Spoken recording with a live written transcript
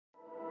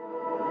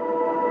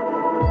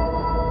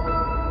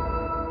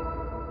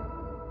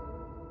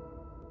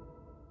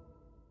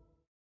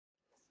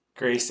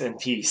Grace and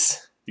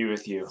peace be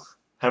with you.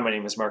 Hi, my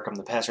name is Mark. I'm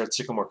the pastor at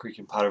Sycamore Creek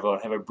in Potterville, and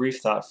I have a brief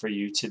thought for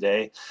you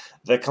today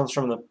that comes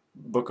from the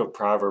book of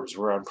Proverbs.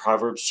 We're on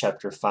Proverbs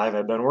chapter 5.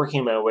 I've been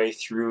working my way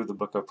through the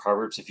book of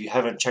Proverbs. If you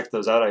haven't checked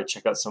those out, I'd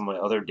check out some of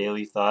my other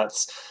daily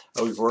thoughts.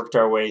 We've worked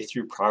our way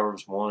through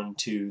Proverbs 1,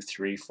 2,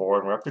 3, 4,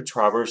 and we're up to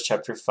Proverbs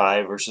chapter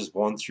 5, verses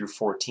 1 through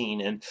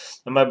 14. And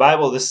in my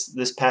Bible,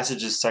 this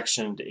passage is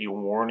sectioned a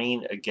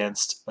warning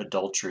against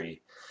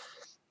adultery.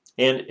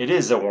 And it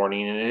is a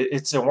warning, and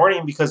it's a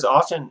warning because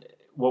often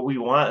what we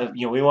want,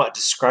 we want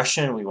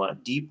discretion, we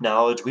want deep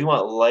knowledge, we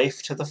want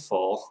life to the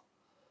full.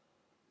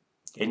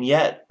 And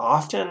yet,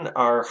 often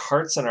our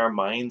hearts and our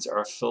minds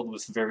are filled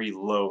with very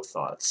low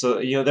thoughts.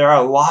 So, there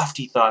are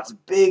lofty thoughts,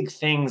 big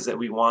things that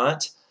we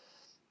want,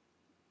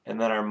 and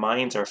then our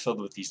minds are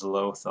filled with these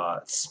low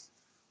thoughts.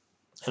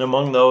 And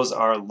among those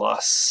are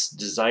lusts,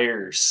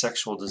 desires,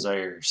 sexual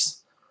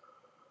desires.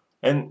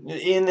 And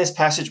in this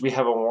passage, we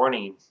have a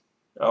warning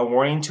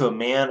to a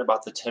man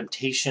about the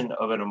temptation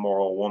of an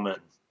immoral woman.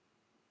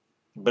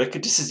 But it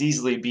could just as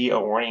easily be a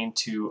warning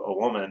to a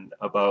woman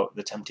about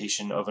the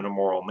temptation of an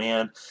immoral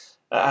man.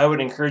 I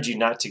would encourage you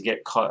not to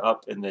get caught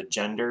up in the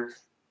gender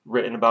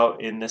written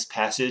about in this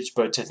passage,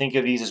 but to think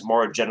of these as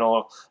more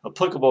general,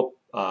 applicable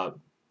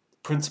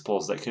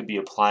principles that could be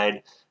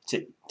applied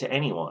to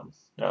anyone,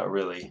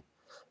 really.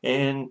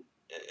 And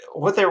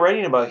what they're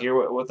writing about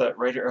here, what that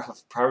writer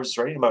of Proverbs is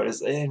writing about,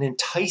 is an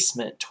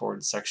enticement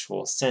towards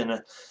sexual sin.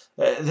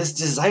 This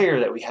desire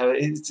that we have,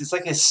 it's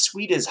like as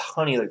sweet as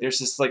honey. Like there's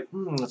this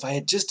if I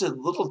had just a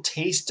little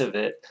taste of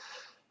it,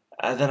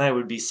 then I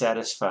would be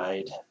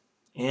satisfied.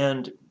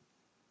 And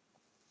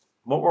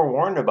what we're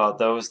warned about,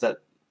 though, is that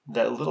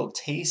little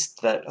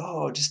taste, that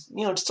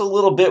just a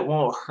little bit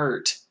won't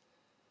hurt.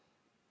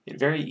 It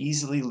very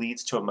easily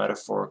leads to a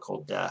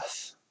metaphorical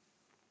death.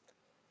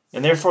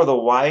 And therefore, the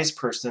wise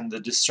person, the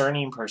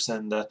discerning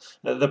person,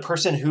 the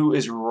person who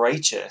is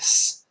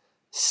righteous,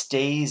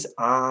 stays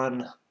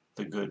on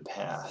the good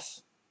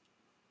path.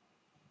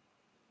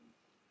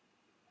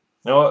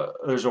 Now,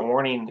 there's a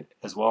warning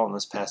as well in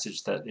this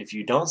passage that if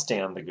you don't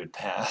stay on the good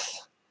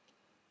path,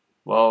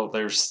 well,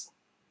 there's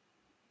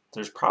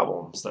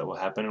problems that will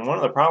happen. And one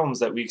of the problems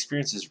that we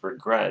experience is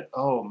regret.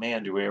 Oh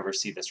man, do we ever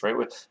see this, right?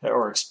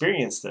 Or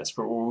experience this?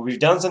 But we've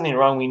done something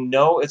wrong, we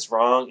know it's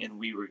wrong, and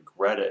we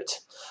regret it.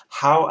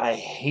 How I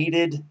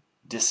hated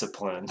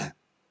discipline,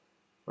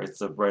 writes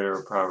the writer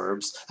of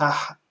Proverbs.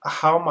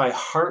 How my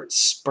heart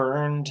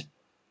spurned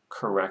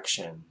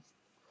correction.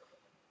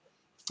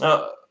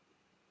 Now,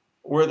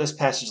 where this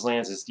passage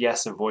lands is,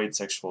 yes, avoid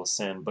sexual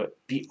sin, but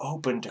be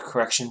open to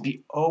correction,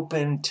 be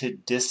open to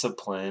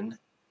discipline.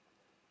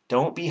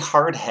 Don't be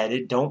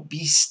hard-headed, don't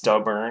be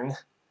stubborn,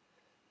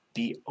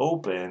 be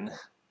open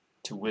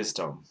to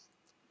wisdom.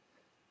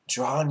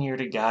 Draw near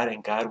to God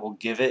and God will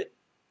give it.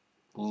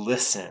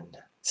 Listen,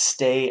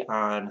 stay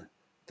on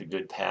the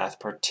good path,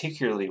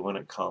 particularly when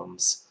it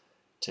comes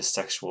to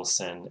sexual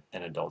sin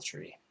and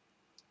adultery.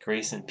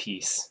 Grace and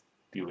peace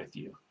be with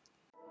you.